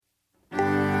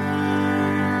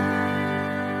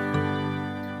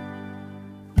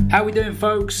How we doing,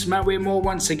 folks? Matt Whitmore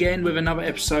once again with another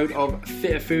episode of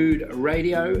Fitter Food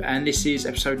Radio, and this is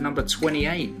episode number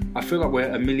 28. I feel like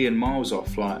we're a million miles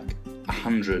off, like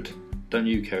 100. Don't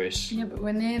you, Keris? Yeah, but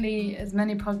we're nearly as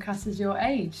many podcasts as your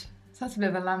age. So that's a bit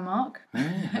of a landmark.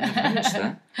 Yeah, I noticed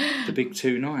that. The big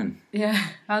 2-9. Yeah,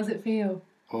 how does it feel?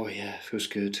 Oh yeah, it feels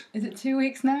good. Is it 2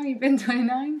 weeks now? You've been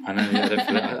 29? I know,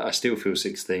 yeah, I still feel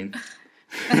 16.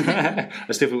 I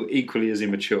still feel equally as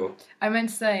immature. I meant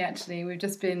to say, actually, we've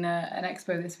just been an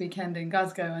expo this weekend in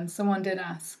Glasgow, and someone did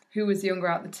ask who was younger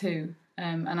out of the two.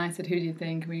 And I said, who do you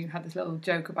think? And we had this little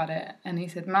joke about it. And he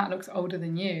said, Matt looks older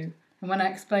than you. And when I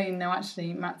explained, no,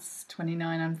 actually, Matt's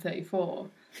 29, I'm 34,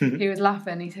 he was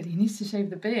laughing. He said, he needs to shave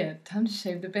the beard. Tell him to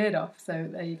shave the beard off. So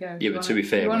there you go. Yeah, but to be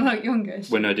fair, you want to look younger.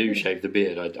 When I do shave the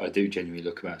beard, I do genuinely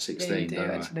look about 16. Yeah, you do,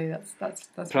 don't actually. I? That's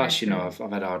Plus, you know, I've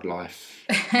had a hard life.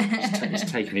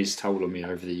 It's taken its toll on me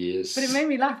over the years. But it made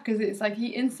me laugh because it's like he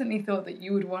instantly thought that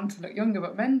you would want to look younger,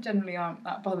 but men generally aren't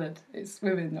that bothered. It's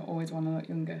women that always want to look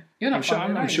younger. You're not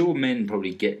bothered, I'm sure men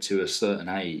probably get to a certain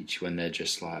age when they're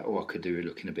just like, oh, I could do it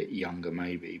looking a bit younger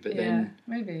maybe. But then,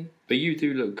 maybe. But you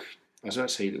do look, I was about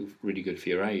to say you look really good for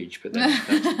your age, but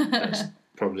that's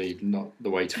probably not the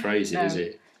way to phrase it, is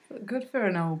it? Good for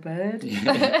an old bird.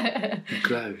 Yeah. You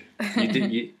glow.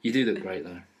 You do look great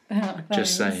though. Oh,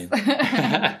 just saying.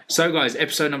 So guys,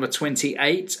 episode number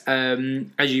 28.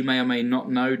 As you may or may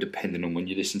not know, depending on when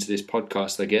you listen to this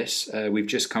podcast, I guess, we've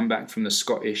just come back from the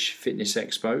Scottish Fitness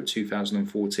Expo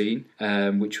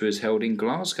 2014, which was held in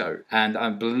Glasgow. And I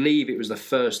believe it was the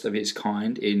first of its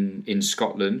kind in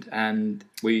Scotland. And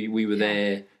we were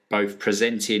there both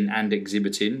presenting and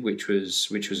exhibiting, which was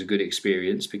a good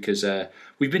experience because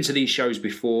we've been to these shows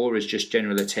before as just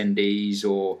general attendees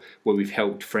or where we've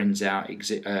helped friends out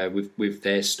with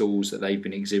their stalls that they've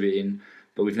been exhibiting,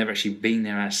 but we've never actually been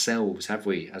there ourselves, have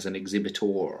we, as an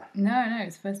exhibitor? No,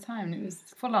 it's the first time. It was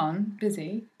full on,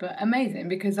 busy, but amazing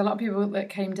because a lot of people that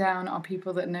came down are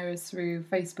people that know us through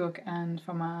Facebook and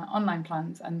from our online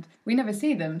plans, and we never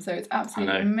see them, so it's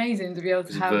absolutely amazing to be able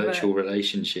to have virtual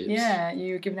relationships. Yeah,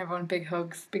 you're giving everyone big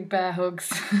hugs, big bear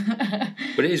hugs.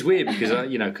 But it is weird because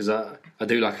I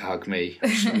do like a hug me.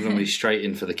 I'm normally straight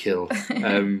in for the kill.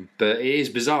 But it is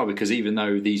bizarre because even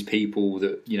though these people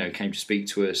that, came to speak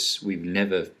to us, we've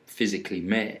never physically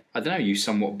met, I don't know, you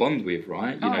somewhat bond with,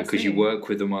 right? Because you work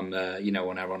with them on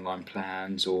on our online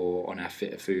plans or on our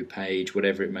Fitter Food page,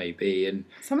 whatever it may be. And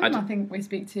some of them I think we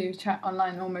speak to chat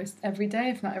online almost every day,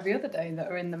 if not every other day,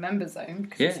 that are in the member zone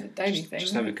because it's a daily thing.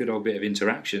 Just have a good old bit of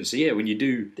interaction. So yeah, when you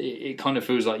do, it kind of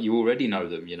feels like you already know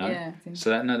them, Yeah. So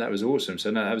that was awesome.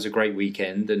 So that was a great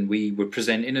weekend, and we were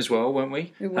presenting as well, weren't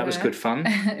we? That was good fun.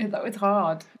 That was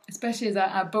hard, especially as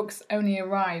our books only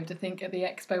arrived, I think, at the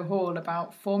expo hall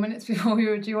about 4 minutes before we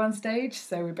were due on stage.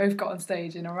 So we both got on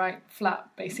stage in a right flat,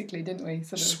 basically, didn't we?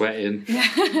 Sweating.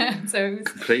 Yeah. So it was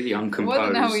completely uncomposed. It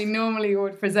wasn't how we normally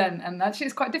would present, and actually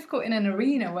it's quite difficult in an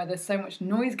arena where there's so much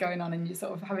noise going on, and you're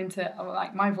sort of having to,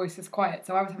 like, my voice is quiet,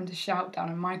 so I was having to shout down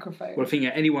a microphone. Well, I think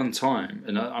at any one time,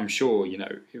 and I'm sure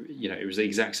it was the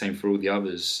exact same for all the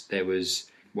others.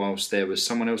 Whilst there was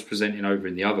someone else presenting over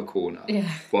in the other corner,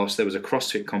 whilst there was a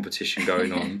CrossFit competition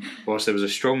going on, whilst there was a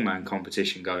strongman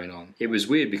competition going on, it was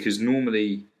weird because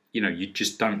normally, you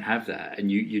just don't have that,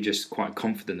 and you're just quite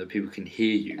confident that people can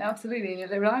hear you. Absolutely, and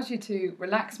it allows you to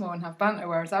relax more and have banter,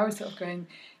 whereas I was sort of going,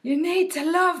 you need to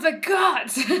love the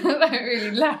gut, like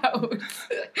really loud,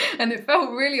 and it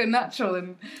felt really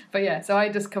unnatural. But yeah, so I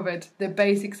just covered the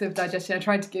basics of digestion. I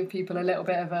tried to give people a little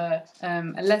bit of a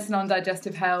lesson on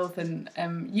digestive health, and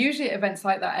usually at events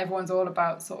like that, everyone's all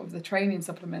about sort of the training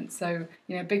supplements. So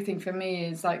a big thing for me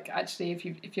is like actually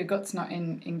if your gut's not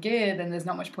in gear, then there's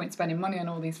not much point spending money on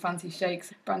all these fancy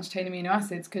shakes, branched chain amino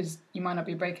acids, because you might not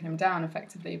be breaking them down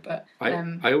effectively. But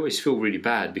I always feel really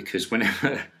bad because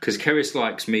Keris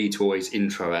likes me to always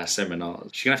intro our seminars.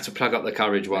 She's going to have to plug up the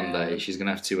courage one day. She's going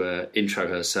to have to intro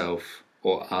herself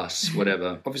or us,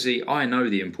 whatever. Obviously, I know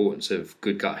the importance of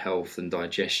good gut health and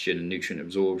digestion and nutrient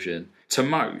absorption. To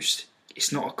most,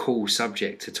 it's not a cool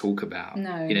subject to talk about.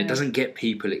 It doesn't get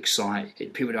people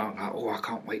excited. People aren't like, oh, I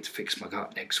can't wait to fix my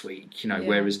gut next week.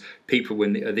 Whereas people,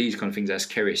 when these kind of things, as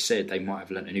Keris said, they might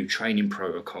have learnt a new training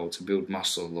protocol to build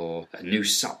muscle or a new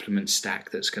supplement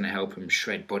stack that's going to help them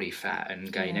shred body fat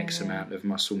and gain X amount of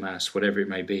muscle mass, whatever it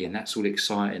may be. And that's all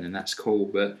exciting and that's cool.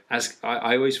 But as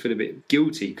I always feel a bit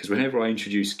guilty because whenever I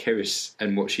introduce Keris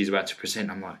and what she's about to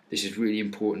present, I'm like, this is really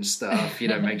important stuff.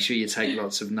 Make sure you take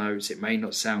lots of notes. It may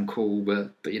not sound cool,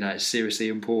 but it's seriously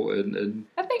important. And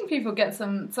I think people get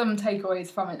some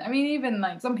takeaways from it. I mean, even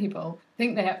like some people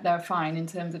think they're fine in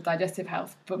terms of digestive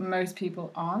health, but most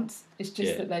people aren't. It's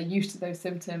just that they're used to those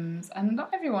symptoms, and not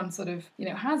everyone sort of,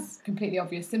 has completely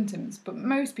obvious symptoms, but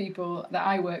most people that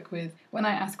I work with, when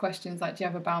I ask questions like, do you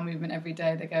have a bowel movement every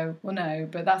day? They go, well, no,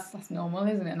 but that's normal,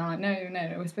 isn't it? And I'm like,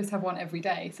 no, we're supposed to have one every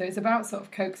day. So it's about sort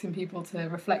of coaxing people to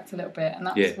reflect a little bit, and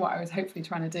that's what I was hopefully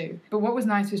trying to do. But what was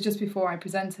nice was just before I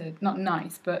presented, not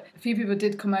nice, but a few people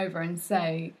did come over and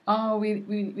say, oh,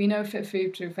 we know Fit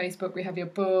Food through Facebook, we have your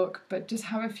book, but just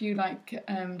have a few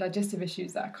digestive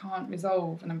issues that I can't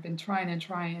resolve, and I've been trying,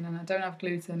 and I don't have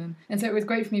gluten, and so it was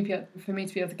great for me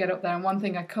to be able to get up there. And one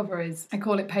thing I cover is, I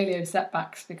call it paleo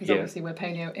setbacks, because obviously we're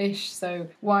paleo-ish, so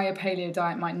why a paleo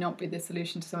diet might not be the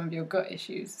solution to some of your gut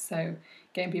issues. So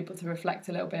getting people to reflect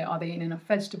a little bit, are they eating enough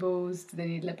vegetables? Do they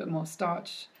need a little bit more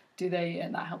starch?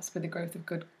 And that helps with the growth of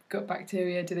good gut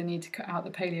bacteria. Do they need to cut out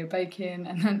the paleo bacon?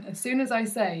 And then as soon as I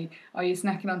say, are you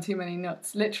snacking on too many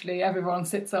nuts, literally everyone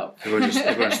sits up.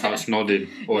 Everyone starts nodding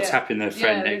or tapping their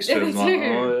friend next to them like,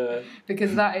 oh yeah.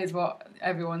 Because that is what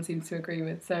everyone seems to agree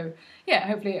with. So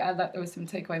hopefully there was some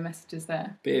takeaway messages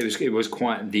there. But it was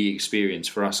quite the experience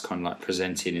for us, kind of like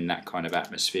presenting in that kind of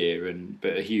atmosphere,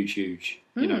 but a huge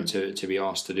to be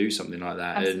asked to do something like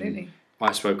that. Absolutely. And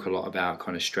I spoke a lot about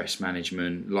kind of stress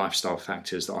management, lifestyle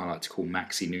factors that I like to call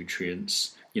maxi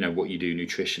nutrients, what you do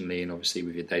nutritionally and obviously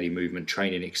with your daily movement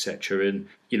training, etc. And,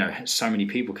 so many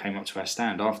people came up to our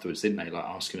stand afterwards, didn't they? Like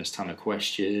asking us a ton of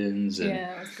questions. And,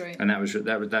 that was great. And that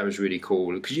was really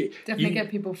cool. Definitely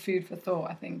get people food for thought,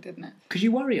 I think, didn't it? Because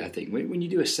you worry, I think, when you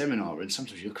do a seminar and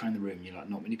sometimes you look around the room and you're like,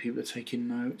 not many people are taking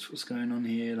notes. What's going on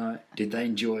here? Like, did they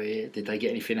enjoy it? Did they get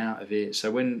anything out of it?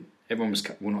 So when everyone was,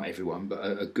 well, not everyone, but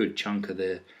a good chunk of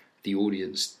the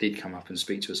audience did come up and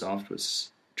speak to us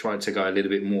afterwards, tried to go a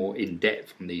little bit more in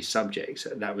depth on these subjects.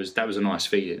 That was a nice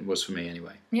feeling. It was for me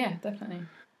anyway. Yeah, definitely.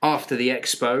 After the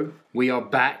expo, we are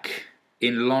back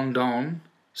in London,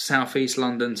 southeast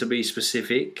London to be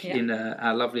specific, in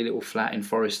our lovely little flat in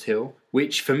Forest Hill,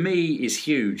 which for me is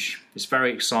huge. It's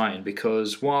very exciting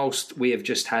because whilst we have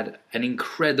just had an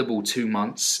incredible 2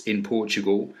 months in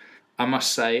Portugal, I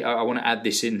must say, I want to add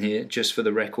this in here just for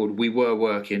the record. We were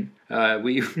working.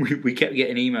 We kept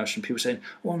getting emails from people saying,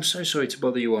 "Oh, I'm so sorry to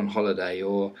bother you on holiday,"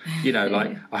 or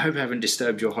like, "I hope I haven't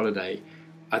disturbed your holiday."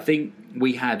 I think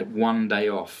we had 1 day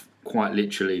off, quite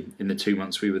literally, in the 2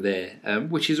 months we were there,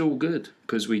 which is all good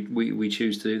because we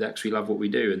choose to do that because we love what we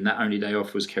do. And that only day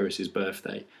off was Keris's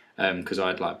birthday because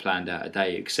I'd planned out a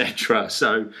day, etc.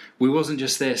 So we wasn't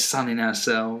just there sunning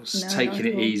ourselves, taking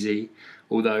it easy.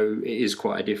 Although it is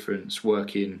quite a difference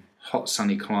working hot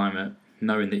sunny climate,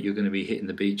 knowing that you're going to be hitting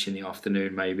the beach in the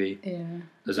afternoon maybe,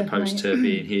 as opposed to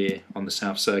being here on the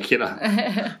South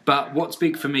Circular. But what's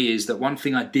big for me is that one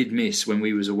thing I did miss when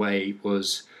we was away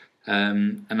was,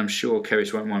 and I'm sure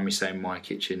Keris won't mind me saying my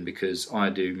kitchen because I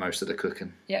do most of the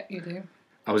cooking. Yep, you do.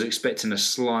 I was expecting a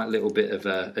slight little bit of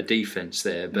a defence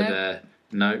there, but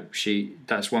no,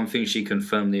 that's one thing she can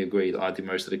firmly agree that I do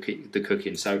most of the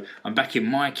cooking. So I'm back in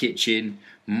my kitchen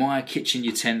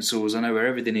utensils. I know where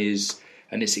everything is,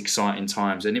 and it's exciting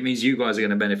times. And it means you guys are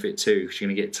going to benefit too, because you're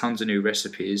going to get tons of new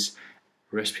recipes.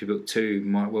 Recipe book 2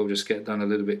 might well just get done a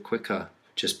little bit quicker.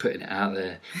 Just putting it out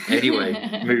there.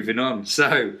 Anyway, moving on.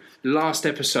 So, last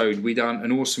episode, we done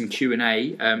an awesome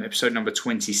Q&A, episode number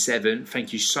 27.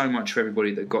 Thank you so much for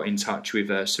everybody that got in touch with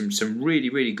some really,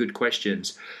 really good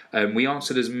questions. We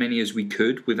answered as many as we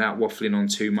could without waffling on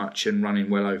too much and running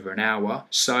well over an hour.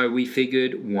 So we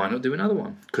figured, why not do another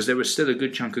one? Because there was still a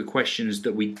good chunk of questions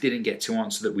that we didn't get to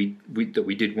answer that we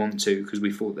did want to, because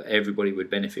we thought that everybody would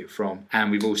benefit from.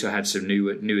 And we've also had some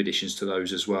new additions to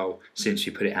those as well since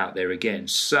we put it out there again.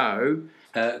 So,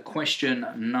 question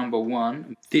number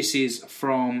 1. This is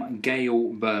from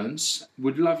Gail Burns.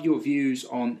 Would love your views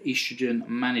on estrogen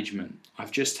management.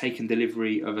 I've just taken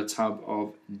delivery of a tub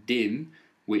of DIM,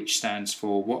 which stands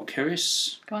for what,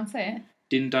 Keris? Go on, say it.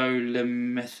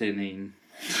 Dindolimethine.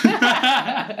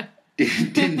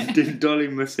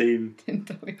 Dindolimethine.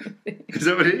 Dindolimethine. Is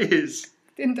that what it is?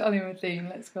 Dindolimethine,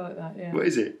 let's call it that, yeah. What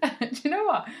is it? Do you know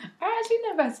what? I actually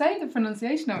never say the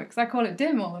pronunciation of it because I call it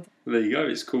DIM all the time. Well, there you go,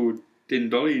 it's called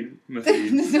Dindolimethine.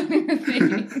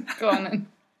 Dindolimethine. Go on then.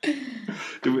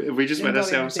 We just made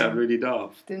ourselves sound really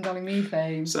daft.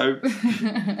 Dindolimethane.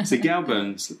 So Gail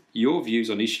Burns, your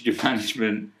views on estrogen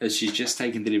management as she's just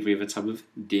taken delivery of a tub of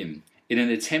DIM. In an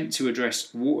attempt to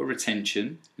address water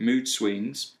retention, mood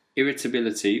swings,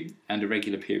 irritability and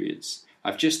irregular periods.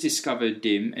 I've just discovered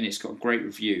DIM and it's got great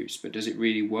reviews, but does it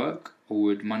really work? Or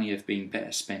would money have been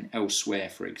better spent elsewhere,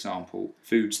 for example,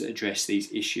 foods that address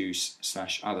these issues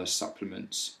 / other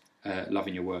supplements?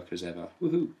 loving your work as ever.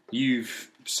 Woohoo! You've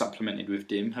supplemented with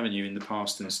DIM, haven't you, in the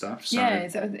past and stuff? So, yeah,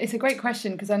 it's a great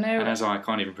question because I know... And as I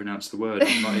can't even pronounce the word,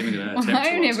 I'm not even going to attempt to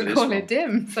I only answer ever this call one. it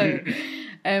DIM, so...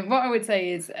 what I would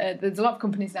say is there's a lot of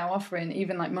companies now offering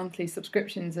even like monthly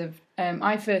subscriptions of...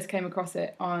 I first came across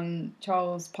it on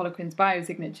Charles Poliquin's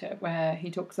Biosignature, where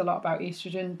he talks a lot about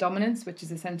estrogen dominance, which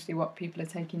is essentially what people are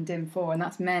taking DIM for, and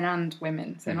that's men and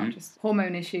women, so not just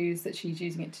hormone issues that she's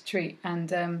using it to treat.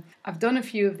 And I've done a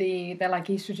few of they're like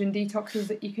estrogen detoxes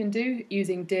that you can do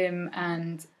using DIM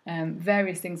and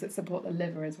various things that support the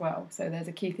liver as well. So there's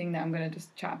a key thing that I'm going to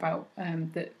just chat about,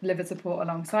 that liver support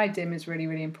alongside DIM is really,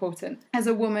 really important. As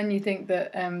a woman, you think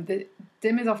that the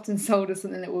DIM is often sold as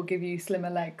something that will give you slimmer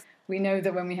legs. We know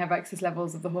that when we have excess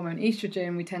levels of the hormone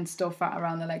estrogen, we tend to store fat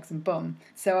around the legs and bum.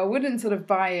 So I wouldn't sort of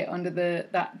buy it under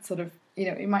that sort of,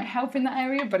 it might help in that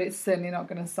area, but it's certainly not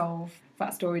going to solve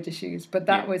fat storage issues. But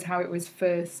that was how it was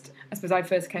first. I suppose I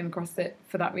first came across it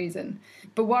for that reason.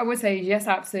 But what I would say is, yes,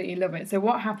 I absolutely love it. So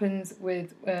what happens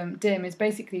with DIM is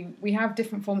basically we have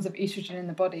different forms of estrogen in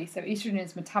the body. So estrogen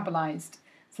is metabolized,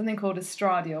 something called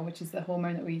estradiol, which is the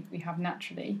hormone that we have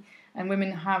naturally. And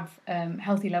women have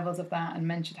healthy levels of that, and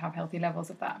men should have healthy levels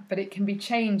of that. But it can be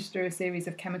changed through a series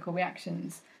of chemical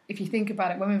reactions. If you think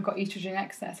about it, when we've got estrogen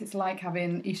excess, it's like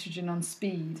having estrogen on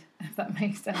speed, if that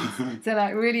makes sense. So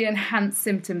like really enhanced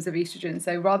symptoms of estrogen.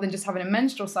 So rather than just having a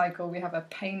menstrual cycle, we have a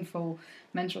painful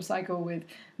menstrual cycle with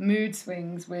mood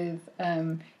swings, with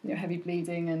heavy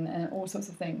bleeding and all sorts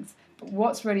of things. But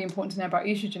what's really important to know about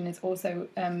estrogen is also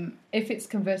if it's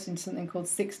converted into something called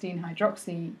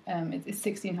 16-hydroxy, it's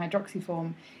 16-hydroxy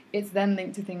form, it's then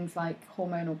linked to things like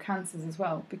hormonal cancers as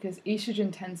well, because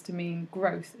estrogen tends to mean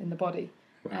growth in the body.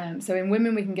 So in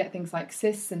women we can get things like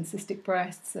cysts and cystic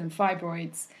breasts and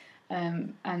fibroids,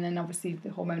 and then obviously the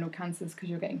hormonal cancers because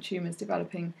you're getting tumours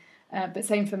developing. But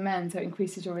same for men, so it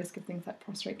increases your risk of things like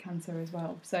prostate cancer as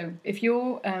well. So if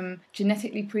you're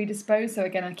genetically predisposed, so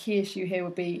again a key issue here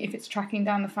would be if it's tracking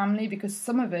down the family, because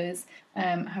some of us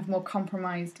have more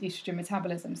compromised estrogen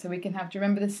metabolism. So we can have, do you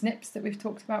remember the SNPs that we've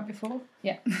talked about before?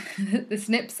 Yeah. The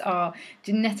SNPs are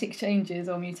genetic changes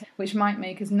or mutations which might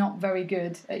make us not very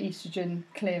good at estrogen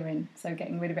clearing, so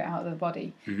getting rid of it out of the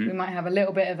body. Mm-hmm. We might have a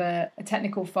little bit of a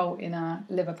technical fault in our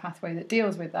liver pathway that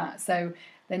deals with that. So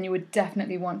then you would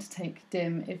definitely want to take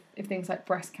DIM if things like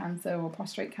breast cancer or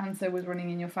prostate cancer was running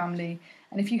in your family.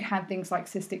 And if you had things like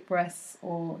cystic breasts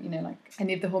or, like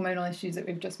any of the hormonal issues that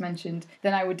we've just mentioned,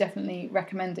 then I would definitely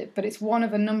recommend it. But it's one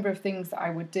of a number of things that I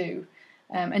would do.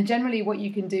 And generally what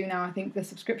you can do now, I think the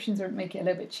subscriptions make it a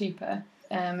little bit cheaper.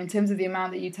 In terms of the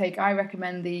amount that you take, I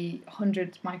recommend the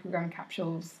 100 microgram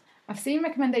capsules. I've seen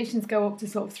recommendations go up to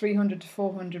sort of 300 to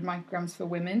 400 micrograms for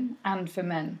women and for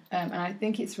men. And I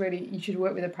think it's really, you should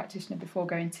work with a practitioner before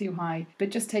going too high. But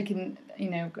just taking,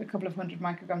 a couple of 100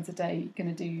 micrograms a day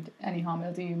going to do any harm.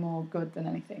 It'll do you more good than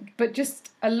anything. But just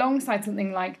alongside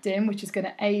something like DIM, which is going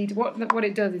to aid, what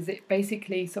it does is it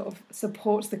basically sort of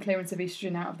supports the clearance of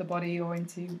estrogen out of the body or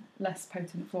into less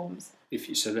potent forms.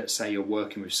 So let's say you're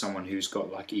working with someone who's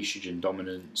got like estrogen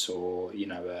dominance or,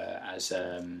 as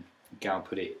Gal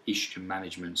put it, estrogen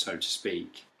management, so to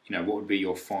speak. What would be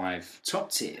your 5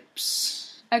 top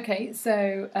tips? Okay,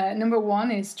 so number 1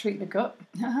 is treat the gut.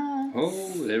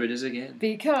 Oh, there it is again.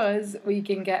 Because we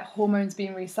can get hormones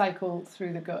being recycled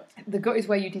through the gut. The gut is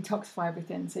where you detoxify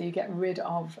everything, so you get rid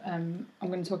of, I'm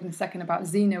going to talk in a second about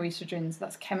xenoestrogens,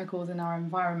 that's chemicals in our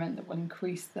environment that will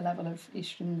increase the level of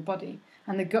estrogen in the body.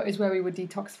 And the gut is where we would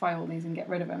detoxify all these and get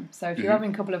rid of them. So if you're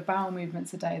having a couple of bowel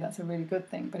movements a day, that's a really good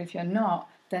thing. But if you're not,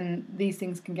 then these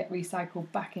things can get recycled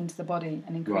back into the body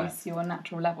and increase your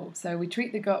natural level. So we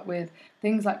treat the gut with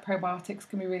things like probiotics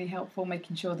can be really helpful,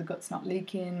 making sure the gut's not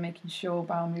leaking, making sure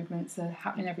bowel movements are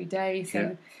happening every day.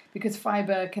 So because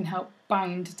fibre can help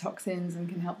bind toxins and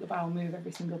can help the bowel move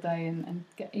every single day and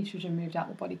get estrogen moved out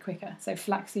of the body quicker. So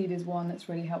flaxseed is one that's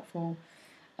really helpful.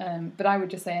 But I would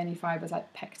just say any fibres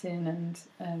like pectin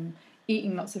and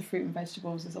eating lots of fruit and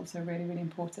vegetables is also really, really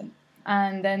important.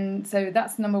 And then, so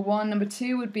that's number 1. Number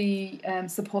 2 would be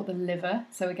support the liver.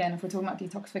 So again, if we're talking about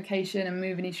detoxification and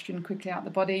moving estrogen quickly out of the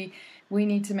body, we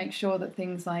need to make sure that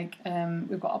things like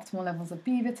we've got optimal levels of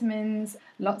B vitamins,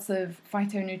 lots of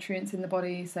phytonutrients in the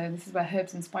body. So this is where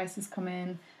herbs and spices come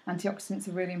in. Antioxidants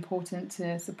are really important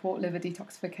to support liver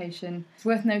detoxification. It's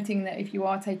worth noting that if you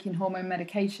are taking hormone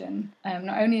medication,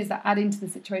 not only is that adding to the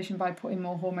situation by putting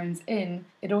more hormones in,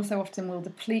 it also often will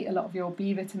deplete a lot of your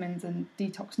B vitamins and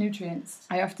detox nutrients.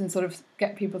 I often sort of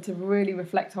get people to really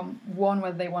reflect on, one,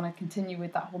 whether they want to continue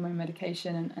with that hormone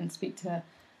medication and speak to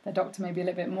their doctor maybe a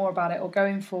little bit more about it, or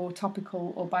going for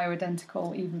topical or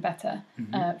bioidentical, even better,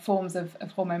 forms of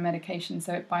hormone medication,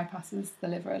 so it bypasses the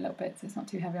liver a little bit, so it's not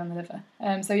too heavy on the liver.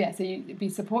 So you'd be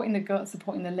supporting the gut,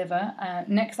 supporting the liver.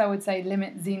 Next, I would say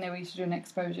limit xenoestrogen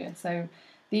exposure. So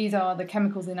these are the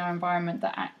chemicals in our environment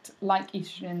that act like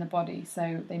estrogen in the body,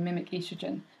 so they mimic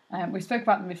estrogen. We spoke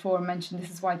about them before and mentioned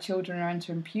this is why children are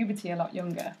entering puberty a lot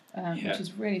younger, which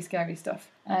is really scary stuff.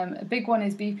 A big one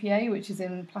is BPA, which is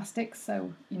in plastics,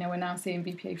 so we're now seeing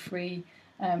BPA-free.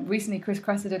 Recently, Chris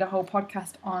Kresser did a whole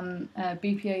podcast on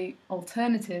BPA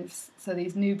alternatives, so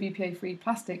these new BPA-free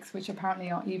plastics, which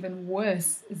apparently are even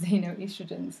worse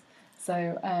xenoestrogens.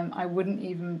 So I wouldn't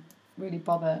even really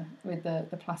bother with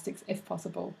the plastics if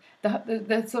possible.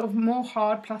 The sort of more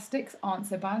hard plastics aren't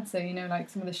so bad, so like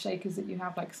some of the shakers that you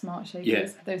have, like smart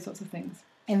shakers, those sorts of things.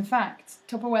 In fact,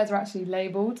 Tupperwares are actually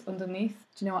labelled underneath.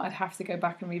 Do you know what? I'd have to go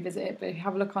back and revisit it, but if you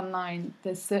have a look online,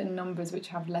 there's certain numbers which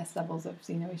have less levels of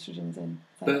xenoestrogens in.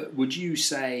 So. But would you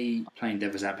say, playing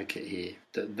devil's advocate here,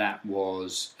 that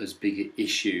was as big an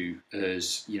issue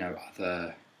as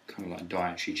other kind of like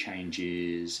dietary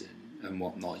changes and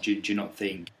whatnot? Do you not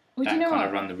think that kind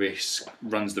of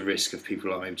runs the risk of people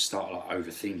like maybe start like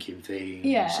overthinking things?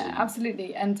 Yeah,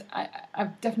 absolutely. And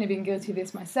I've definitely been guilty of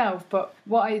this myself. But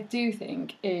what I do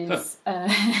think is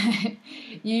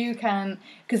you can,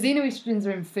 because xenoestrogens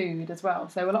are in food as well.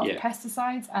 So a lot of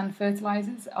pesticides and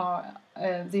fertilizers are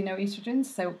xenoestrogens.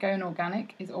 So going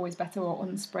organic is always better, or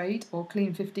unsprayed, or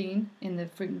clean 15 in the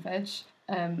fruit and veg.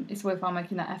 It's worthwhile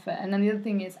making that effort. And then the other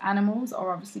thing is animals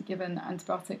are obviously given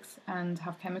antibiotics and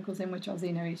have chemicals in which are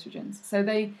xenoestrogens. So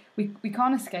we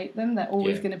can't escape them. They're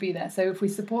always going to be there. So if we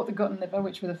support the gut and liver,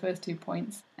 which were the first 2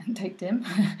 points, and take DIM,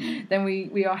 then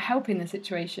we are helping the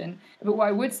situation. But what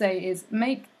I would say is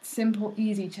make simple,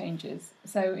 easy changes.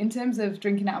 So in terms of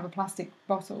drinking out of a plastic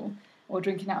bottle or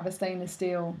drinking out of a stainless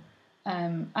steel,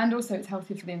 and also it's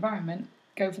healthier for the environment,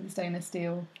 go for the stainless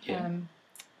steel.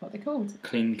 What are they called?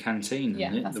 Clean Canteen,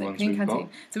 isn't it? That's it, Clean Canteen.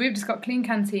 So we've just got Clean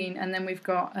Canteen, and then we've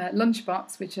got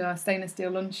Lunchbox, which are stainless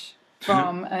steel lunch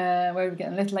from, where are we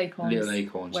getting? Little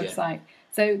Acorns website.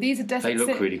 So these are They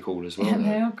look really cool as well. Yeah,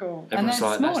 they are cool. Everyone's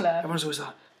and they're smaller. Everyone's always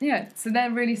like... Yeah, so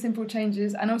they're really simple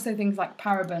changes, and also things like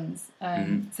parabens.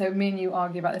 So me and you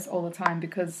argue about this all the time,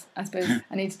 because I suppose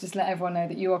I need to just let everyone know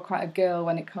that you are quite a girl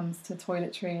when it comes to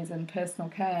toiletries and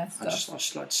personal care stuff. I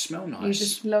just like to smell nice. He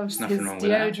just loves his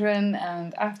deodorant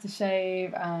and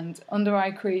aftershave and under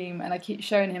eye cream, and I keep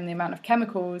showing him the amount of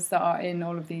chemicals that are in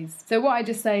all of these. So what I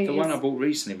just say The one I bought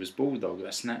recently was Bulldog,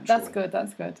 that's natural. That's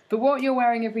good. But what you're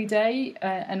wearing every day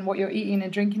and what you're eating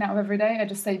and drinking out of every day, I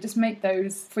just say just make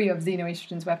those free of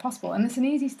xenoestrogens where possible, and it's an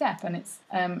easy step. And it's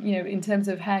in terms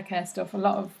of hair care stuff, a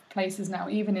lot of places now,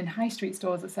 even in high street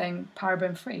stores, are saying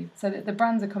paraben free, so that the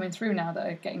brands are coming through now that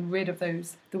are getting rid of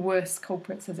the worst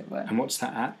culprits, as it were. And what's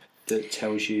that app that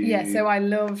tells you? So I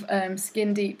love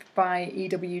Skin Deep by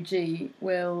EWG.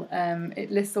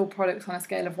 It lists all products on a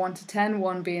scale of 1 to 10,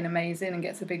 1 being amazing and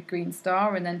gets a big green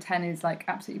star, and then 10 is like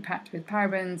absolutely packed with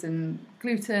parabens and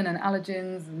gluten and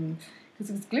allergens, and because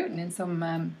there's gluten in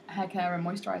some hair care and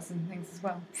moisturisers and things as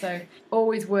well. So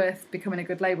always worth becoming a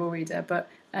good label reader. But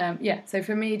so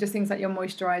for me, just things like your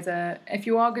moisturiser. If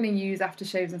you are going to use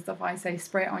aftershaves and stuff, I say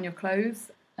spray it on your clothes.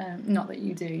 Not that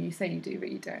you do. You say you do, but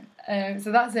you don't.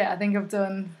 So that's it. I think I've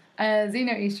done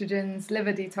xenoestrogens,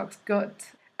 liver detox,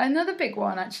 gut. Another big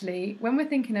one, actually, when we're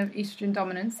thinking of estrogen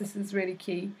dominance, this is really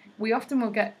key. We often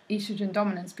will get estrogen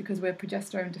dominance because we're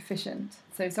progesterone deficient.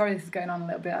 So sorry this is going on a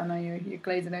little bit. I know you're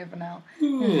glazing over now.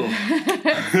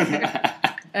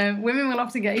 Women will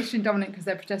often get estrogen dominant because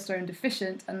they're progesterone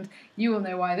deficient, and you will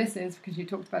know why this is because you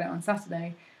talked about it on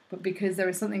Saturday, but because there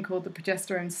is something called the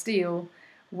progesterone steal,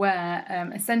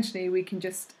 where essentially we can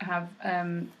just have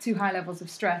too high levels of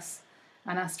stress,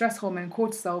 and our stress hormone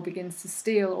cortisol begins to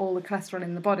steal all the cholesterol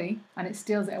in the body, and it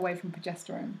steals it away from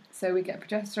progesterone. So we get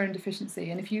progesterone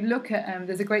deficiency. And if you look at,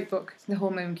 there's a great book, The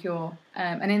Hormone Cure,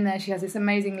 and in there she has this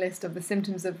amazing list of the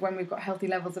symptoms of when we've got healthy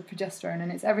levels of progesterone,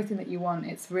 and it's everything that you want.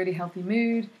 It's really healthy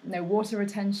mood, no water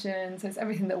retention, so it's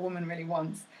everything that a woman really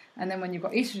wants. And then when you've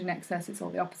got estrogen excess, it's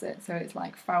all the opposite. So it's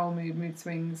like foul mood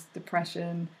swings,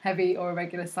 depression, heavy or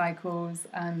irregular cycles,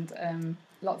 and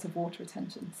lots of water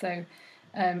retention. So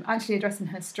actually addressing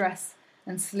her stress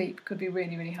and sleep could be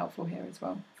really, really helpful here as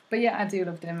well. But yeah, I do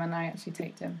love DIM, and I actually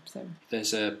take DIM. So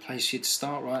there's a place for you to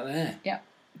start right there. Yeah,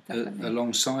 definitely.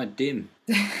 Alongside DIM.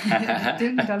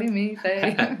 DIM, dolly me.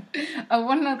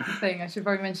 One other thing I should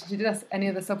probably mention, she did ask any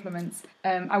other supplements.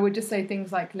 I would just say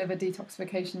things like liver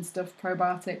detoxification stuff,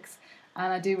 probiotics.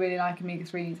 And I do really like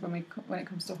omega-3s when it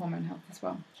comes to hormone health as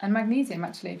well. And magnesium,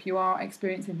 actually, if you are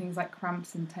experiencing things like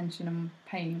cramps and tension and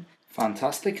pain.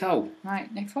 Fantastico.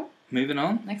 Right, next one. Moving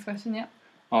on. Next question, yeah.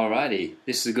 Alrighty,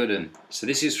 this is a good one. So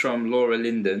this is from Laura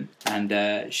Linden,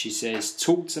 and she says,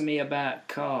 "Talk to me about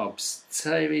carbs.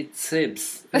 Tell me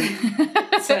tips.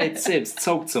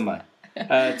 Talk to me.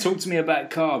 Talk to me about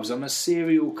carbs. I'm a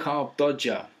serial carb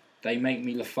dodger. They make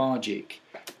me lethargic.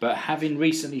 But having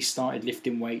recently started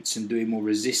lifting weights and doing more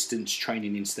resistance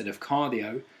training instead of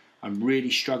cardio, I'm really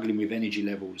struggling with energy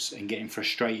levels and getting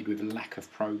frustrated with a lack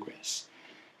of progress.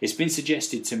 It's been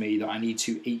suggested to me that I need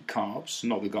to eat carbs,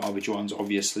 not the garbage ones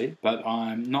obviously, but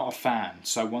I'm not a fan,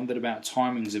 so I wondered about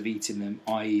timings of eating them,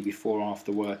 i.e. before or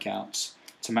after workouts,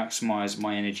 to maximise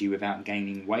my energy without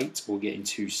gaining weight or getting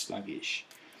too sluggish.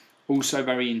 Also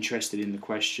very interested in the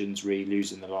questions re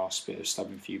losing the last bit of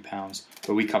stubborn few pounds,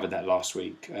 but we covered that last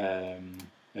week,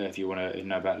 if you want to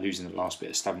know about losing the last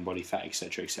bit of stubborn body fat,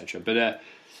 etc, etc. But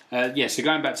so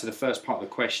going back to the first part of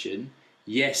the question,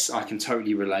 yes, I can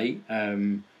totally relate.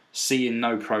 Seeing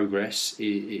no progress,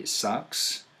 it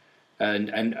sucks,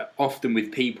 and often with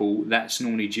people that's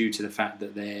normally due to the fact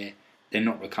that they're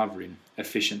not recovering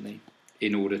efficiently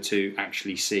in order to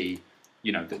actually see,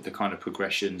 the kind of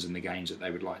progressions and the gains that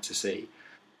they would like to see.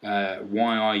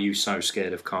 Why are you so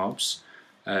scared of carbs?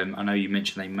 I know you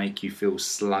mentioned they make you feel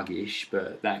sluggish,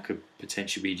 but that could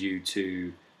potentially be due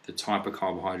to the type of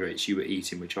carbohydrates you were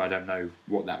eating, which I don't know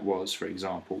what that was, for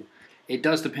example. It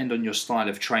does depend on your style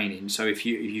of training. So if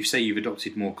you say you've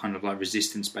adopted more kind of like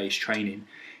resistance-based training,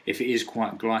 if it is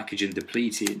quite glycogen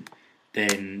depleting,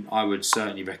 then I would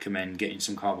certainly recommend getting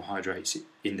some carbohydrates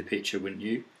in the picture, wouldn't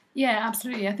you? Yeah,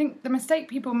 absolutely. I think the mistake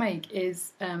people make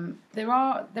is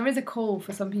there is a call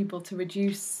for some people to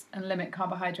reduce and limit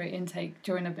carbohydrate intake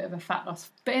during a bit of a fat loss.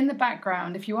 But in the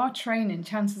background, if you are training,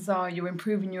 chances are you're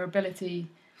improving your ability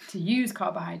to use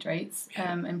carbohydrates,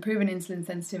 improving insulin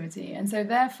sensitivity, and so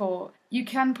therefore you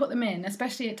can put them in,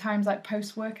 especially at times like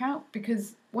post-workout,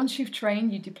 because once you've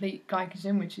trained you deplete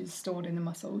glycogen, which is stored in the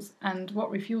muscles, and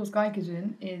what refuels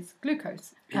glycogen is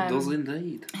glucose. It does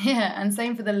indeed. Yeah, and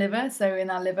same for the liver. So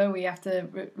in our liver we have to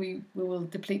we will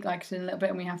deplete glycogen a little bit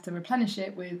and we have to replenish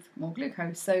it with more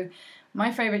glucose. So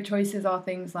my favourite choices are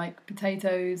things like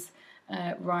potatoes,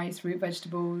 rice, root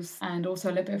vegetables, and also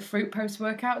a little bit of fruit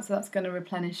post-workout, so that's going to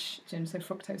replenish, so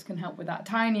fructose can help with that.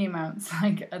 Tiny amounts,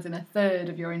 like as in a third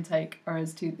of your intake,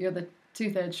 whereas the other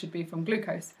 2/3 should be from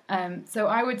glucose. So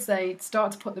I would say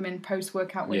start to put them in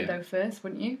post-workout window first,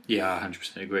 wouldn't you? Yeah, I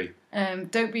 100% agree.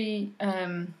 Don't be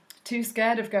too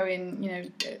scared of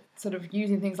going, sort of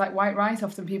using things like white rice.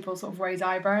 Often people sort of raise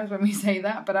eyebrows when we say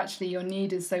that, but actually your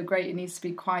need is so great, it needs to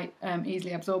be quite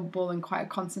easily absorbable and quite a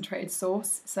concentrated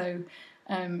source. So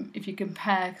if you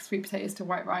compare sweet potatoes to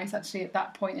white rice, actually at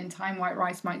that point in time white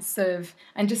rice might serve,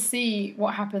 and just see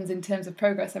what happens in terms of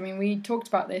progress. I mean, we talked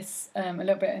about this a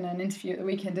little bit in an interview at the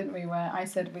weekend, didn't we, where I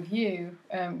said with you,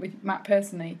 with Matt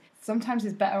personally, sometimes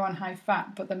it's better on high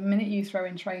fat, but the minute you throw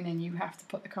in training you have to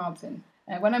put the carbs in.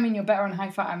 When I mean you're better on high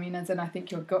fat, I mean as in I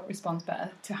think your gut responds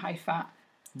better to high fat.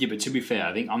 Yeah, but to be fair,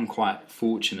 I think I'm quite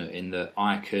fortunate in that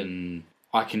I can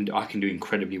do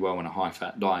incredibly well on a high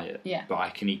fat diet. Yeah. But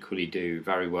I can equally do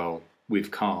very well with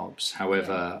carbs.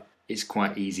 However, it's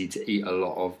quite easy to eat a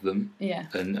lot of them. Yeah.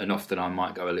 And often I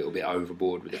might go a little bit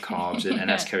overboard with the carbs,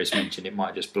 and as Keris mentioned, it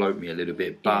might just bloat me a little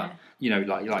bit. But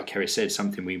like Keris said,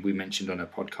 something we mentioned on a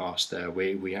podcast,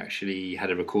 we actually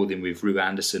had a recording with Rue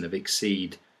Anderson of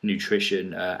Exceed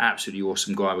Nutrition, absolutely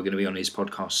awesome guy. We're going to be on his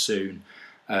podcast soon,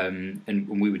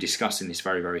 and we were discussing this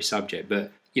very, very subject.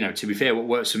 But to be fair, what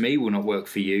works for me will not work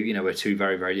for you. We're two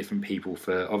very, very different people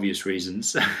for obvious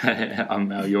reasons.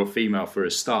 You're female for a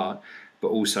start, but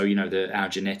also our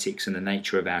genetics and the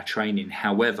nature of our training.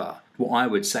 However, what I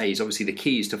would say is obviously the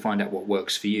key is to find out what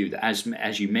works for you. That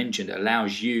as you mentioned,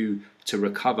 allows you to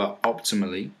recover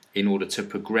optimally in order to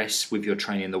progress with your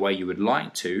training the way you would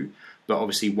like to, but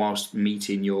obviously whilst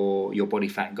meeting your body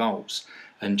fat goals.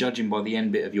 And judging by the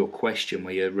end bit of your question,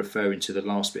 where you're referring to the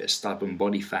last bit of stubborn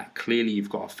body fat, clearly you've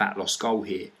got a fat loss goal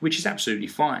here, which is absolutely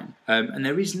fine. And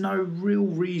there is no real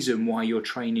reason why your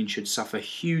training should suffer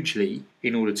hugely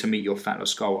in order to meet your fat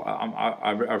loss goal.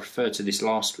 I referred to this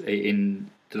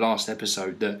in the last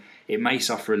episode, that it may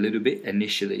suffer a little bit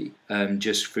initially,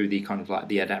 just through the kind of like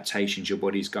the adaptations your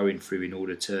body's going through in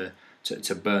order to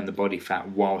burn the body fat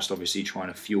whilst obviously trying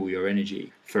to fuel your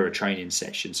energy. for a training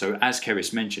session. So as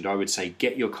Keris mentioned, I would say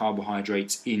get your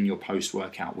carbohydrates in your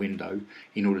post-workout window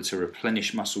in order to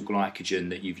replenish muscle glycogen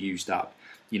that you've used up,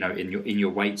 you know, in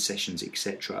your weight sessions,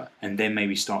 etc. And then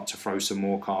maybe start to throw some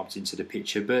more carbs into the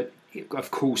picture. But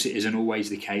of course, it isn't always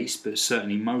the case, but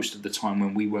certainly most of the time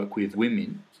when we work with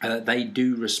women, they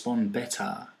do respond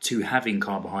better to having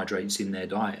carbohydrates in their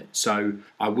diet. So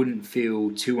I wouldn't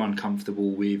feel too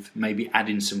uncomfortable with maybe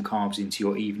adding some carbs into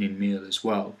your evening meal as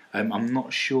well. I'm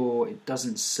not sure, it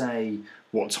doesn't say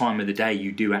what time of the day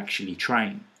you do actually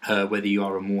train. Whether you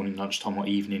are a morning, lunchtime or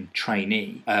evening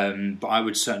trainee. But I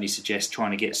would certainly suggest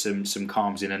trying to get some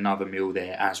carbs in another meal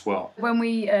there as well. When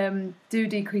we do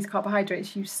decrease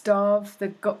carbohydrates, you starve the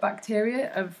gut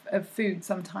bacteria of food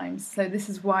sometimes. So this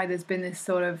is why there's been this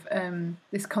sort of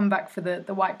this comeback for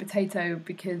the white potato,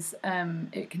 because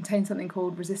it contains something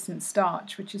called resistant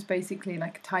starch, which is basically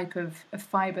like a type of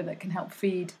fibre that can help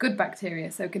feed good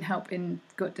bacteria, so it can help in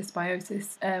gut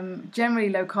dysbiosis. Generally,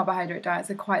 low carbohydrate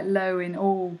diets are quite low in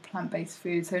all plant-based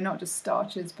foods, so not just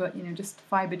starches, but you know, just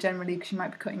fibre generally, because you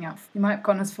might have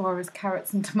gone as far as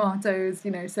carrots and tomatoes,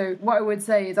 you know. So what I would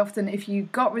say is, often if you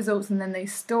got results and then they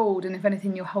stalled, and if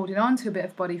anything you're holding on to a bit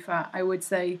of body fat, I would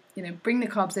say, you know, bring the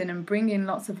carbs in and bring in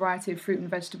lots of variety of fruit and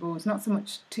vegetables, not so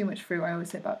much too much fruit. I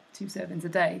always say about 2 servings a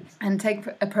day, and take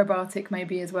a probiotic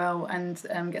maybe as well, and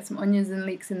get some onions and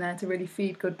leeks in there to really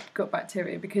feed good gut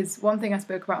bacteria. Because one thing I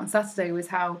spoke about on Saturday was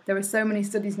how there are so many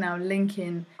studies now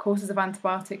linking courses of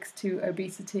antibiotics to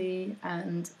obesity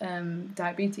and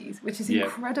diabetes, which is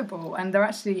incredible. And they're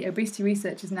actually, obesity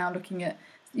research is now looking at,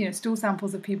 you know, stool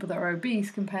samples of people that are obese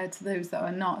compared to those that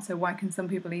are not. So why can some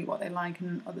people eat what they like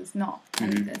and others not?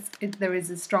 And there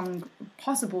is a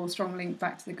possible strong link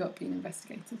back to the gut being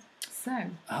investigated.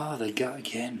 So the gut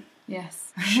again.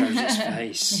 Yes. Shows its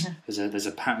face. Yeah. There's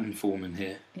a pattern forming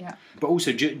here. Yeah. But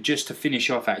also, just to finish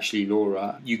off, actually,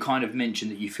 Laura, you kind of mentioned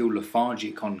that you feel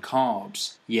lethargic on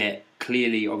carbs, yet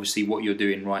clearly, obviously, what you're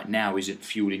doing right now isn't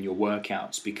fueling your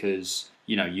workouts, because,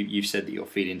 you know, you've said that you're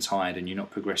feeling tired and you're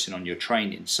not progressing on your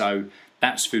training. So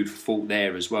that's food for thought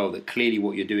there as well, that clearly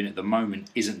what you're doing at the moment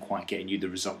isn't quite getting you the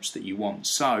results that you want.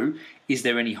 So is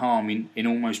there any harm in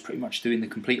almost pretty much doing the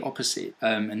complete opposite?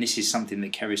 And this is something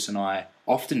that Keris and I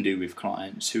often do with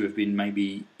clients who have been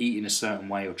maybe eating a certain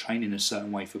way or training a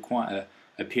certain way for quite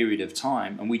a period of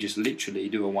time, and we just literally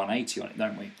do a 180 on it,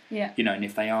 don't we? Yeah. You know, and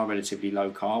if they are relatively low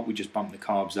carb, we just bump the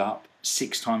carbs up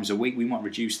 6 times a week. We might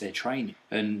reduce their training,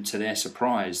 and to their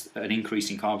surprise, an increase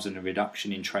in carbs and a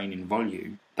reduction in training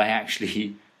volume, they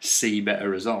actually see better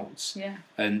results. Yeah.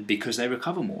 And because they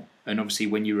recover more. And obviously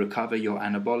when you recover, you're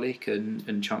anabolic,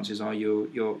 and chances are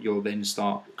you'll then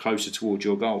start closer towards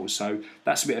your goals. So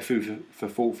that's a bit of food for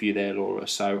thought for you there, Laura.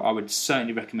 So I would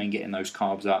certainly recommend getting those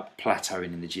carbs up.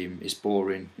 Plateauing in the gym is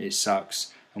boring, it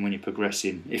sucks, and when you're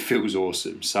progressing, it feels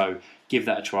awesome. So give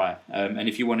that a try. And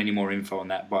if you want any more info on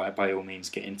that, by all means,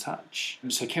 get in touch.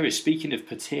 So, Keris, speaking of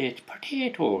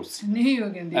potatoes... I knew you were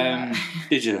going to do that.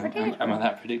 Did you? Am I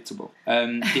that predictable?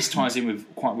 This ties in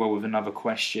quite well with another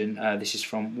question. This is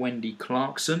from Wendy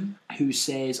Clarkson, who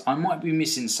says, I might be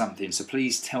missing something, so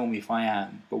please tell me if I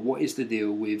am, but what is the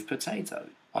deal with potatoes?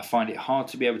 I find it hard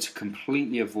to be able to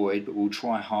completely avoid, but will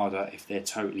try harder if they're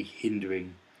totally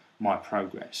hindering my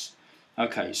progress.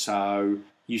 Okay, so...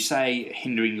 you say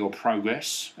hindering your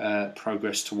progress.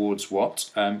 Progress towards what?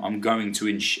 I'm going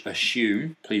to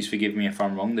assume, please forgive me if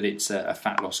I'm wrong, that it's a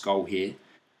fat loss goal here.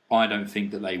 I don't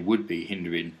think that they would be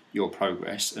hindering your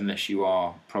progress unless you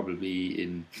are probably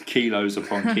in kilos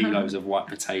upon kilos of white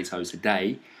potatoes a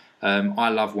day. I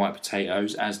love white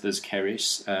potatoes, as does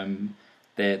Keris.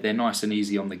 They're nice and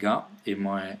easy on the gut in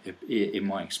my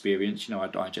experience. You know, I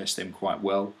digest them quite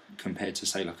well compared to,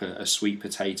 say, like a sweet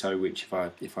potato, which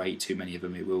if I eat too many of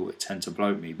them, it will tend to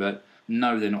bloat me. But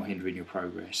no, they're not hindering your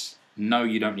progress. No,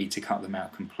 you don't need to cut them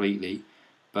out completely.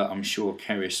 But I'm sure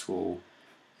Keris will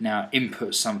now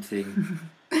input something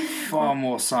far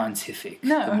more scientific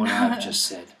than what I've just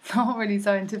said. Not really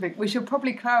scientific. We should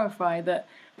probably clarify that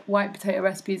white potato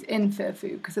recipe is in Fit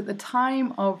Food, because at the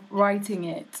time of writing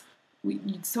it,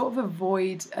 you'd sort of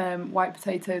avoid white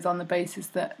potatoes on the basis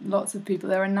that lots of people,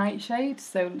 they're a nightshade,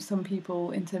 so some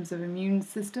people in terms of immune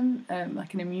system,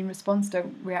 like an immune response,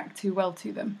 don't react too well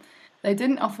to them. They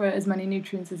didn't offer as many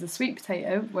nutrients as a sweet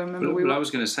potato. I was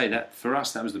going to say that for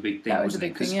us, that was the big thing. That was the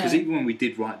big thing, yeah. Because even when we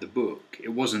did write the book, it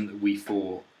wasn't that we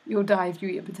thought you'll die if you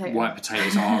eat a potato. White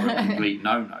potatoes are a complete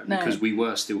no-no, because we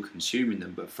were still consuming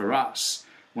them. But for us,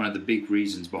 one of the big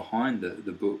reasons behind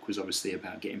the book was obviously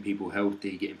about getting people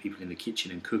healthy, getting people in the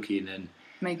kitchen and cooking, and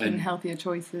making healthier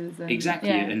choices. And, exactly,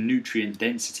 and nutrient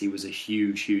density was a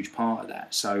huge part of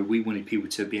that. So we wanted people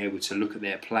to be able to look at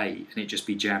their plate and it just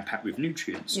be jam-packed with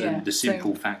nutrients. Yeah, and the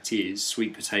simple fact is,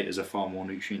 sweet potatoes are far more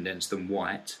nutrient dense than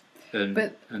white, and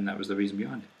that was the reason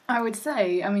behind it. I would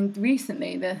say, I mean,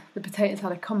 recently the potatoes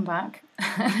had a comeback.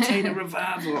 Potato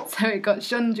revival. So it got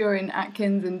shunned during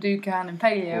Atkins and Dukan and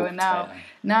Paleo, and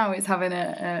now it's having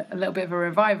a little bit of a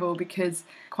revival, because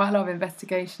quite a lot of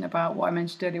investigation about what I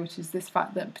mentioned earlier, which is this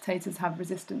fact that potatoes have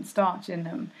resistant starch in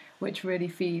them, which really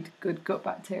feed good gut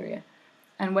bacteria.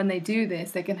 And when they do this,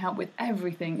 they can help with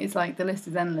everything. It's like the list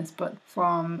is endless, but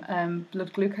from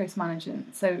blood glucose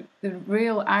management. So the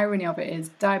real irony of it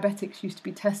is diabetics used to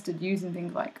be tested using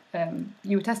things like,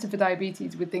 you were tested for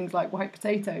diabetes with things like white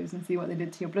potatoes and see what they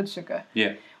did to your blood sugar.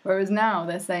 Yeah. Whereas now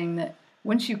they're saying that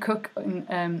once you cook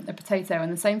a potato,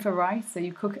 and the same for rice, so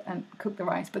you cook the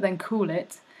rice, but then cool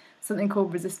it, something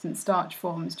called resistant starch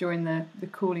forms during the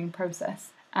cooling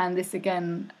process. And this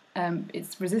again...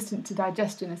 it's resistant to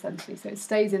digestion, essentially, so it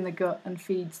stays in the gut and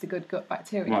feeds the good gut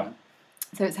bacteria. Right.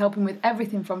 So it's helping with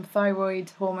everything from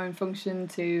thyroid hormone function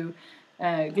to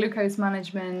glucose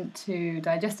management to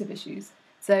digestive issues.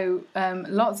 So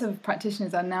lots of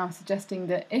practitioners are now suggesting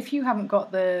that if you haven't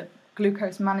got the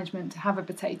glucose management to have a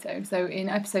potato, so in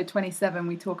episode 27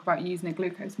 we talk about using a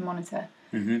glucose monitor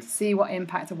to see what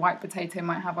impact a white potato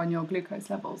might have on your glucose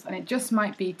levels, and it just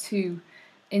might be too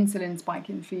insulin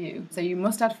spiking for you. So you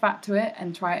must add fat to it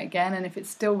and try it again, and if it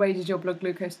still raises your blood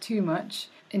glucose too much,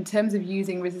 in terms of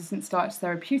using resistant starch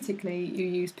therapeutically, you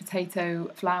use potato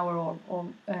flour or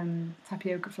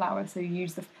tapioca flour. So you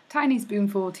use the tiny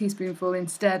teaspoonful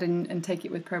instead and take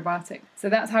it with probiotic. So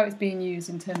that's how it's being used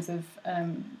in terms of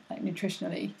like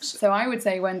nutritionally. So I would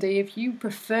say, Wendy, if you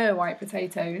prefer white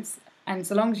potatoes, and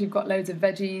so long as you've got loads of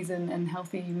veggies and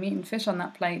healthy meat and fish on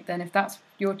that plate, then if that's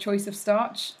your choice of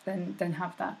starch, then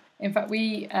have that. In fact,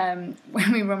 we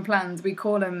when we run plans, we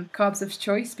call them carbs of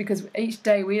choice, because each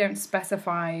day we don't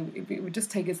specify. It would just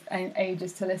take us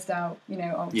ages to list out,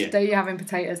 today you're having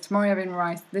potatoes, tomorrow you're having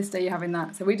rice, this day you're having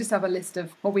that. So we just have a list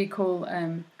of what we call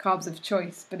carbs of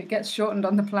choice, but it gets shortened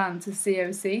on the plan to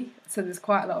COC. So there's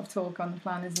quite a lot of talk on the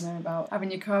plan, isn't there, about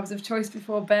having your carbs of choice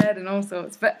before bed and all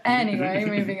sorts. But anyway,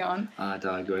 moving on. I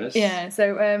digress. Yeah,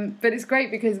 so, but it's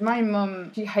great because my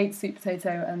mum, she hates sweet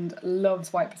potato and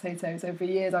loves white potato. So for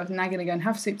years I was nagging her going,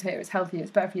 have sweet potato, it's healthy,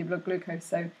 it's better for your blood glucose.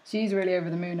 So she's really over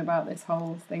the moon about this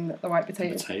whole thing that the white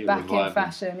potato is back revival. In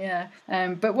fashion, yeah.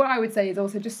 But what I would say is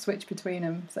also just switch between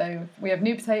them. So we have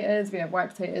new potatoes, we have white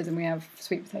potatoes, and we have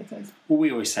sweet potatoes. Well,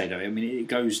 we always say, though, I mean, it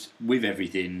goes with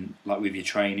everything, like with your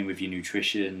training, with your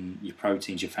nutrition, your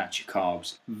proteins, your fats, your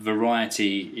carbs.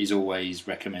 Variety is always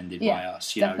recommended by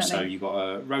us, definitely. So you've got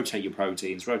to rotate your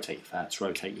proteins, rotate your fats,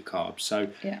 rotate your carbs. So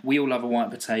we all love a white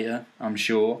potato, I'm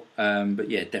sure, but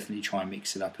yeah, definitely try and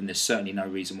mix it up, and there's certainly no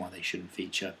reason why they shouldn't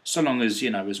feature. So long as,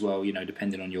 as well,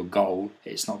 depending on your goal,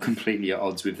 it's not completely at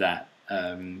odds with that,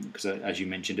 because as you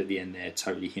mentioned at the end, they're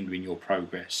totally hindering your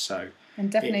progress. So, and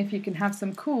definitely if you can have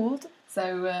some cooled.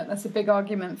 So that's a big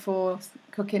argument for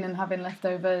cooking and having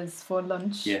leftovers for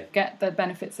lunch. Yeah. Get the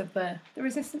benefits of the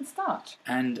resistant starch.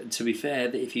 And to be fair,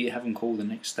 that if you have them cool the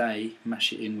next day,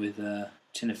 mash it in with a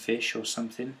tin of fish or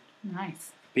something.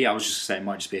 Nice. But yeah, I was just saying, it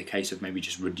might just be a case of maybe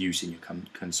just reducing your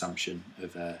consumption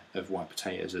of white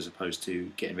potatoes as opposed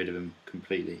to getting rid of them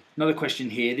completely. Another question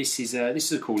here. This is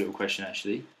a cool little question,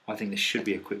 actually. I think this should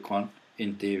be a quick one.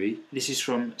 In theory. This is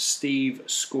from Steve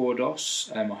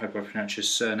Skordos. I hope I pronounced your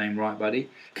surname right,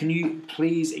 buddy. Can you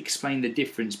please explain the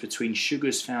difference between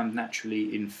sugars found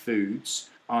naturally in foods,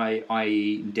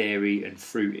 i.e. dairy and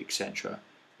fruit, etc.?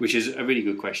 Which is a really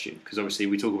good question, because obviously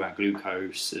we talk about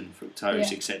glucose and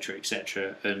fructose,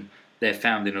 etc., and they're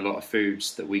found in a lot of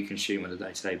foods that we consume on a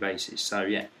day-to-day basis. So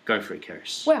yeah, go for it,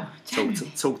 Keris. Well,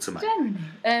 talk to me.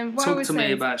 Generally. Talk to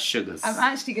me about sugars. I'm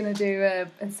actually going to do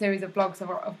a series of blogs.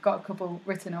 I've got a couple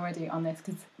written already on this,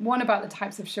 because one about the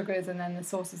types of sugars and then the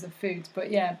sources of foods. But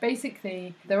yeah,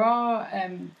 basically there are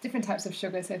different types of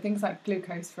sugar. So things like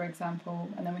glucose, for example,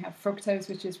 and then we have fructose,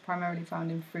 which is primarily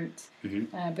found in fruit.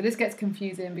 Mm-hmm. But this gets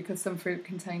confusing because some fruit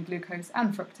contain glucose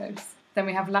and fructose. Then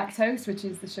we have lactose, which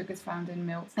is the sugars found in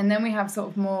milk. And then we have sort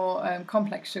of more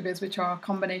complex sugars, which are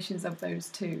combinations of those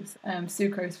two.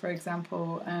 Sucrose, for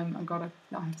example, I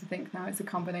have to think now, it's a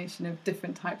combination of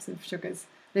different types of sugars.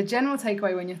 The general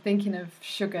takeaway when you're thinking of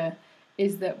sugar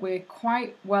is that we're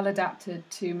quite well adapted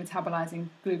to metabolizing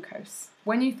glucose.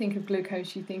 When you think of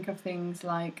glucose, you think of things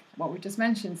like what we just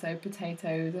mentioned, so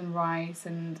potatoes and rice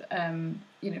and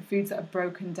foods that are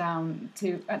broken down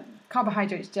to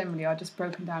carbohydrates generally are just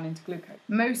broken down into glucose.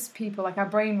 Most people, like our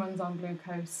brain runs on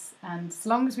glucose, and as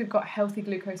long as we've got healthy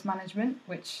glucose management,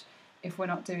 which if we're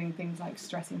not doing things like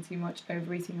stressing too much,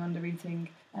 overeating, undereating,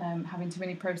 having too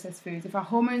many processed foods. If our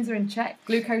hormones are in check,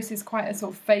 glucose is quite a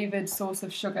sort of favoured source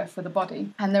of sugar for the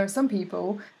body. And there are some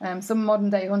people, some modern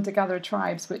day hunter-gatherer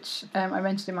tribes, which I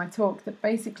mentioned in my talk, that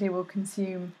basically will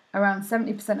consume around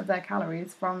 70% of their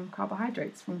calories from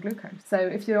carbohydrates, from glucose. So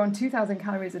if you're on 2,000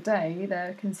 calories a day,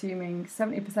 they're consuming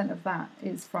 70% of that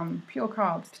is from pure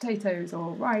carbs, potatoes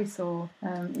or rice or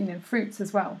fruits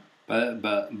as well.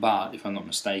 But if I'm not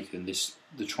mistaken,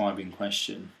 the tribe in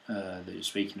question that you're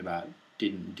speaking about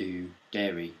didn't do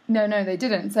dairy. No, they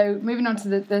didn't. So moving on to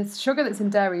the sugar that's in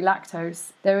dairy,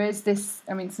 lactose, there is this,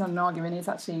 it's not an argument,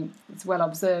 it's well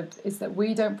observed, is that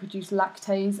we don't produce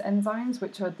lactase enzymes,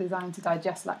 which are designed to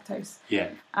digest lactose. Yeah.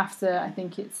 After, I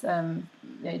think it's the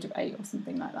age of 8 or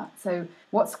something like that. So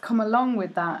what's come along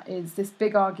with that is this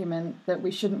big argument that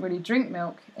we shouldn't really drink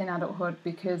milk in adulthood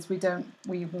because we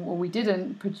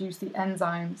didn't produce the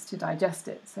enzymes to digest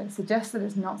it. So it suggests that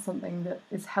it's not something that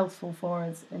is healthful for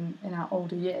us in our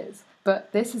older years.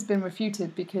 But this has been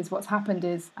refuted because what's happened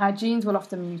is our genes will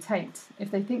often mutate.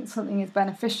 If they think something is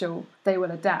beneficial, they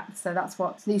will adapt. So that's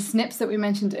what these SNPs that we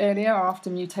mentioned earlier are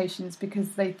often mutations because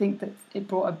they think that it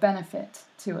brought a benefit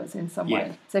to us in some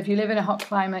way. So if you live in a hot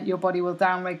climate, your body will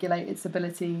downregulate its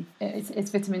ability, its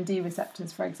vitamin D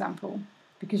receptors, for example,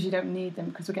 because you don't need them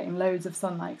because we're getting loads of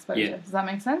sunlight exposure. Yeah. Does that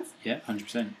make sense? Yeah,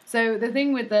 100%. So the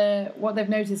thing with what they've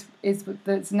noticed is that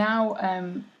it's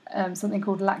now something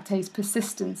called lactase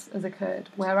persistence has occurred,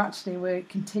 where actually we're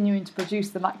continuing to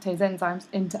produce the lactase enzymes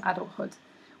into adulthood,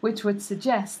 which would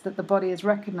suggest that the body has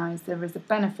recognised there is a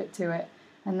benefit to it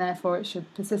and therefore it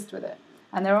should persist with it.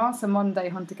 And there are some modern day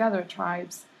hunter-gatherer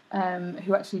tribes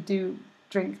who actually do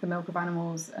drink the milk of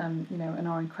animals, and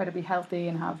are incredibly healthy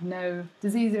and have no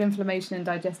disease of inflammation and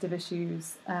digestive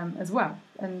issues as well.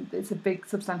 And it's a big,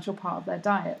 substantial part of their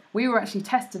diet. We were actually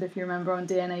tested, if you remember, on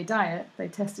DNA Diet. They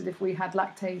tested if we had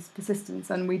lactase persistence,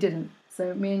 and we didn't.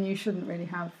 So me and you shouldn't really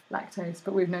have lactose,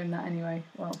 but we've known that anyway.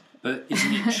 Well, but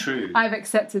isn't it true? I've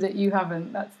accepted it. You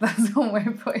haven't. That's one way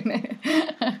of putting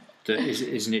it.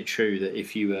 Isn't it true that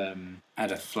if you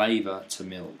add a flavour to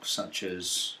milk, such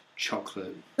as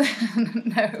chocolate?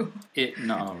 No.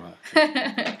 No,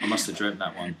 right. I must have dreamt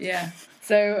that one. Yeah.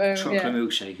 So chocolate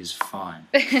milkshake is fine.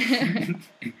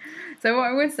 So what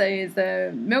I would say is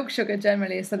milk sugar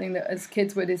generally is something that as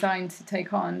kids we're designed to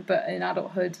take on, but in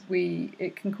adulthood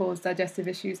it can cause digestive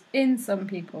issues in some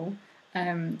people,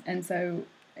 and so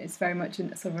it's very much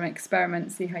sort of an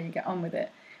experiment, see how you get on with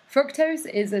it. Fructose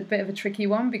is a bit of a tricky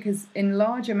one because in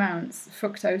large amounts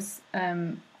fructose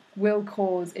will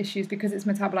cause issues because it's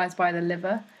metabolized by the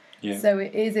liver. Yeah. So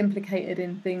it is implicated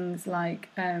in things like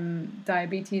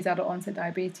diabetes, adult onset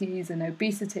diabetes and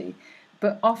obesity.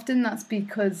 But often that's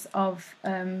because of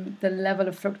the level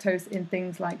of fructose in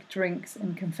things like drinks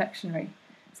and confectionery.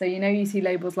 So you see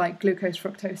labels like glucose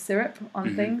fructose syrup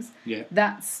on things. Yeah.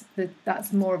 That's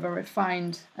more of a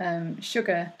refined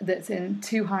sugar that's in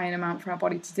too high an amount for our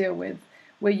body to deal with.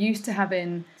 We're used to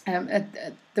having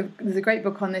there's a great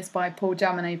book on this by Paul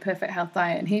Jaminet, Perfect Health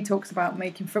Diet, and he talks about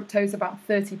making fructose about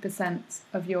 30%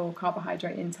 of your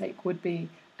carbohydrate intake would be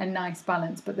a nice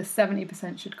balance, but the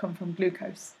 70% should come from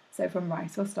glucose, so from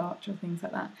rice or starch or things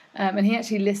like that. And he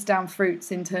actually lists down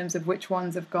fruits in terms of which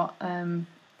ones have got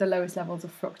the lowest levels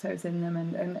of fructose in them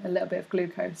and a little bit of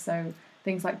glucose. So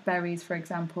things like berries, for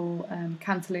example,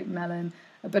 cantaloupe melon.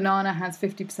 A banana has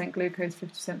 50% glucose,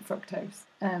 50% fructose.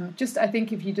 I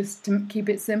think if you just to keep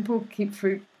it simple, keep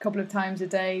fruit a couple of times a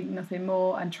day, nothing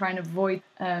more, and try and avoid,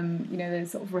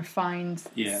 those sort of refined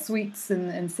sweets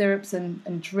and syrups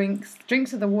and drinks.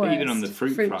 Drinks are the worst. But even on the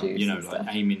fruit front, stuff.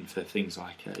 Aiming for things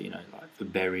like, like for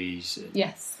berries.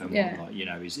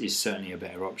 Is certainly a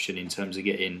better option in terms of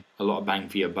getting a lot of bang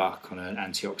for your buck on an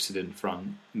antioxidant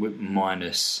front,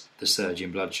 minus the surge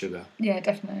in blood sugar. Yeah,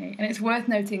 definitely. And it's worth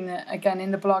noting that, again,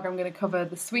 in the blog I'm going to cover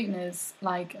the sweeteners,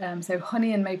 like, so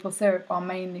honey and maple syrup are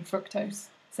mainly fructose.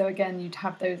 So again, you'd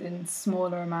have those in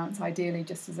smaller amounts, ideally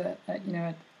just as a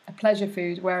pleasure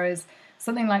food, whereas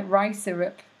something like rice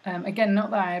syrup, again,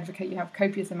 not that I advocate you have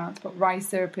copious amounts, but rice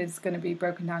syrup is going to be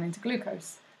broken down into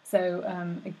glucose. So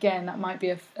again, that might be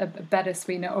a better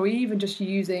sweetener, or even just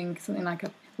using something like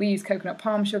we use coconut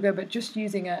palm sugar, but just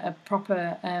using a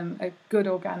proper, a good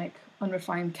organic,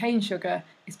 unrefined cane sugar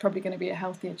is probably going to be a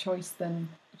healthier choice than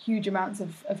huge amounts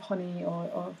of honey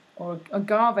or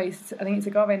agave. I think it's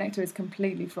agave nectar is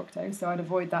completely fructose, so I'd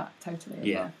avoid that totally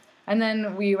as well. And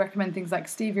then we recommend things like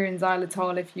stevia and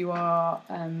xylitol if you are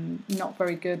not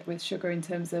very good with sugar in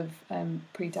terms of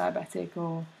pre-diabetic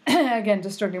or, again,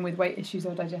 just struggling with weight issues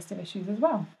or digestive issues as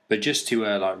well. But just to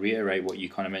like reiterate what you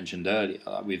kind of mentioned earlier,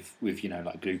 like with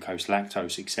like glucose,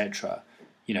 lactose, etc.,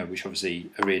 which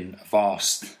obviously are in a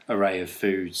vast array of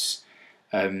foods,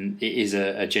 it is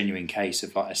a genuine case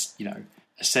of like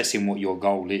assessing what your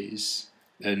goal is,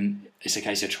 and it's a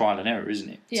case of trial and error, isn't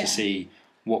it? Yeah. To see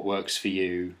what works for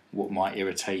you, what might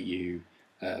irritate you,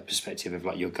 perspective of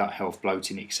like your gut health,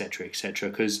 bloating, etc., etc.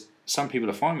 Because some people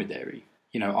are fine with dairy.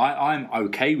 I'm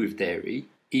okay with dairy,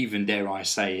 even dare I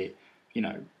say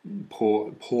it.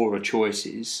 Poorer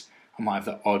choices. I might have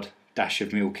the odd dash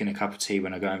of milk in a cup of tea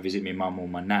when I go and visit my mum or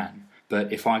my nan.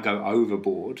 But if I go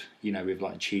overboard, with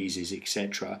like cheeses,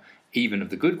 etc., even of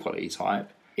the good quality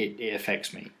type, it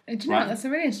affects me. Do you know, that's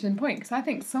a really interesting point, because I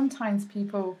think sometimes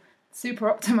people super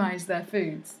optimize their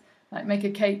foods, like make a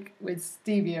cake with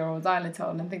stevia or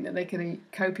xylitol and think that they can eat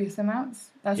copious amounts.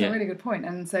 That's a really good point.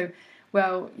 And so,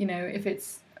 if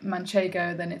it's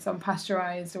manchego, then it's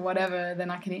unpasteurized or whatever,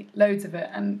 then I can eat loads of it.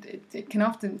 And it can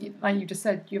often, like you just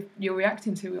said, you're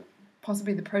reacting to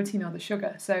possibly the protein or the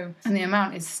sugar. So, and the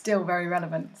amount is still very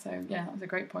relevant. So, yeah, that was a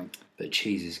great point. But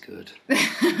cheese is good.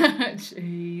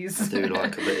 Cheese. I do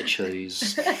like a bit of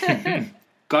cheese.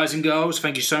 Guys and girls,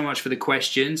 thank you so much for the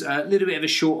questions. A little bit of a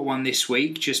shorter one this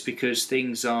week, just because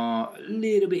things are a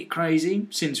little bit crazy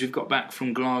since we've got back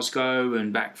from Glasgow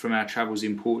and back from our travels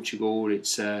in Portugal.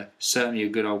 It's certainly a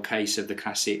good old case of the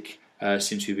classic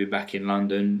since we've been back in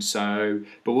London.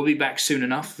 But we'll be back soon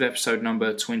enough with episode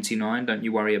number 29. Don't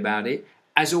you worry about it.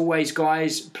 As always,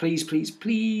 guys, please, please,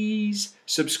 please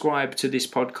subscribe to this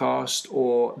podcast,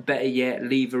 or better yet,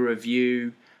 leave a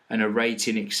review and a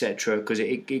rating, etc., because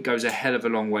it goes a hell of a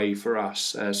long way for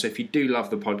us. So if you do love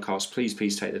the podcast, please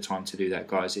take the time to do that,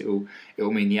 guys. It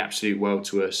will mean the absolute world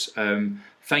to us.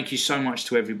 Thank you so much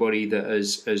to everybody that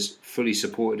has fully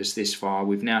supported us this far.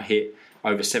 We've now hit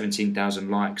over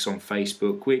 17,000 likes on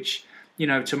Facebook, which,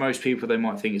 to most people they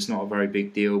might think it's not a very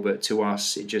big deal, but to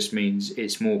us it just means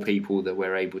it's more people that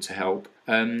we're able to help.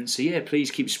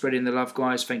 Please keep spreading the love,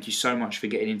 guys. Thank you so much for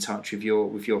getting in touch with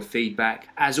your feedback.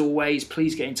 As always,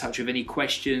 please get in touch with any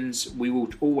questions. We will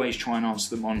always try and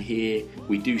answer them on here.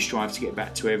 We do strive to get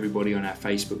back to everybody on our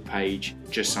Facebook page.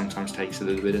 Just sometimes takes a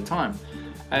little bit of time.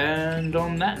 And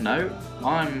on that note,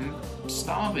 I'm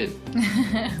starving.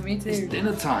 Me too. It's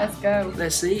dinner time. Let's go.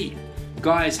 Let's eat.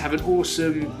 Guys, have an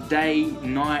awesome day,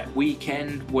 night,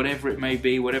 weekend, whatever it may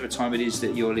be, whatever time it is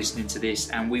that you're listening to this,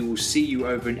 and we will see you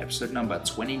over in episode number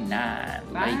 29.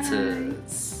 Bye. Later.